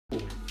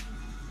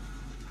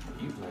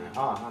You playing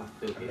hard, huh?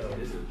 This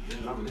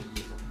is my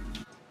relationship.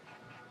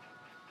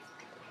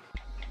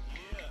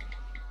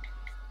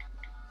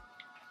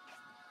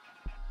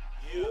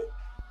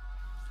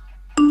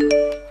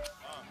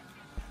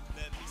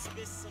 Let me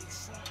spit some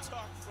true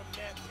talk from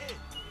that pit.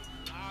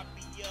 I'll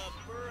be up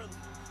early,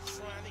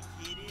 trying to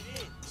get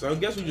it in. So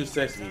guess who just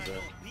texted me, son?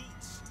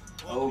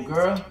 Oh,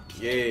 girl?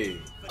 Yeah.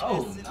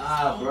 Oh,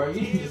 nah, bro.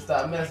 You need to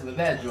stop messing with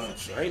that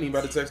joint. I ain't even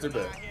about to text her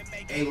back.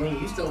 Hey,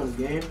 Lane, you still in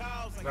the game?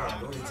 Nah,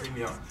 don't even take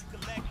me out.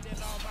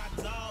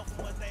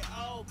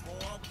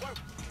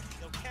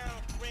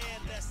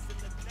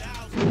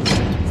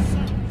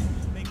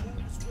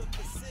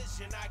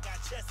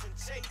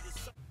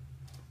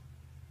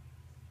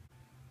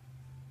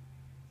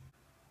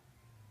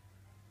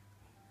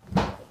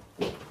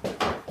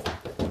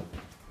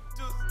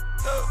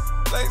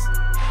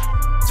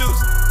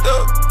 Juice the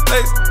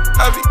place,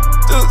 I be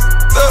juice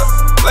the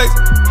place,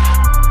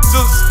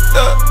 juice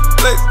the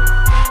place,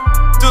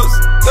 juice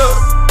the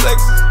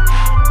place,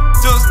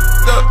 juice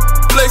the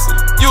place.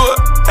 You a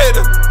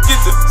hater, get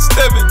to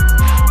stepping.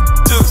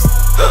 Juice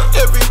the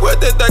everywhere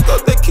that I go,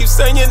 they keep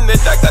saying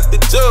that I got the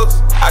juice.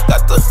 I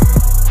got the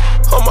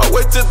on my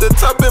way to the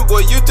top, and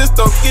boy, you just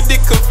don't get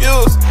it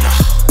confused.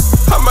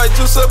 I might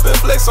juice up and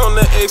flex on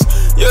the X.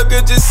 Your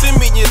girl, just send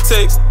me your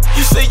text.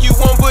 You say you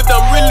want, but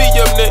I'm really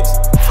up next.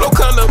 Flow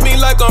kinda mean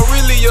like I'm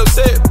really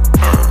upset.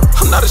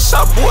 I'm not a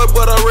shop boy,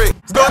 but I wreck.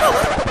 What's going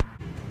on, man?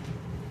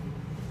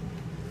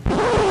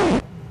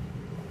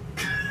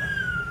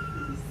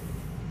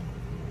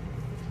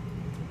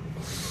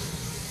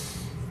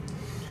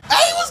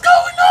 Hey, what's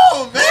going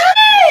on, man?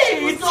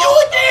 Hey, it's you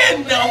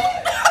again, no?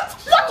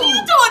 What are you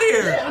doing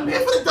here? Yeah, I'm here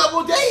for the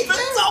double date, The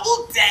man.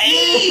 double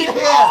date!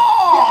 Yeah.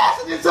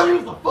 Oh! Yeah, so tell me it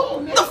was the food,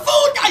 man. The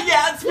food guy,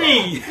 yeah, it's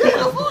me!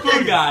 Yeah, the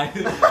food guy.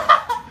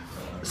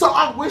 So,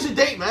 where's your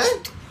date, man?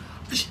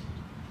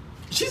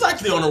 She's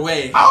actually on her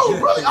way. Oh,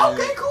 really?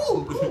 Okay,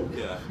 cool.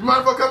 Yeah. You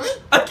mind if I come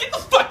in? Get the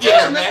fuck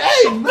Yeah, in, man!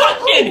 Hey, Get the man.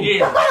 fuck in here!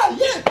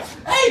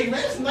 Yeah. Hey,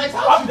 man, it's a nice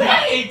house. Oh,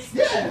 thanks!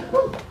 Yeah.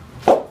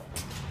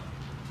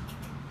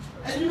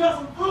 And you got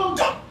some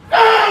food.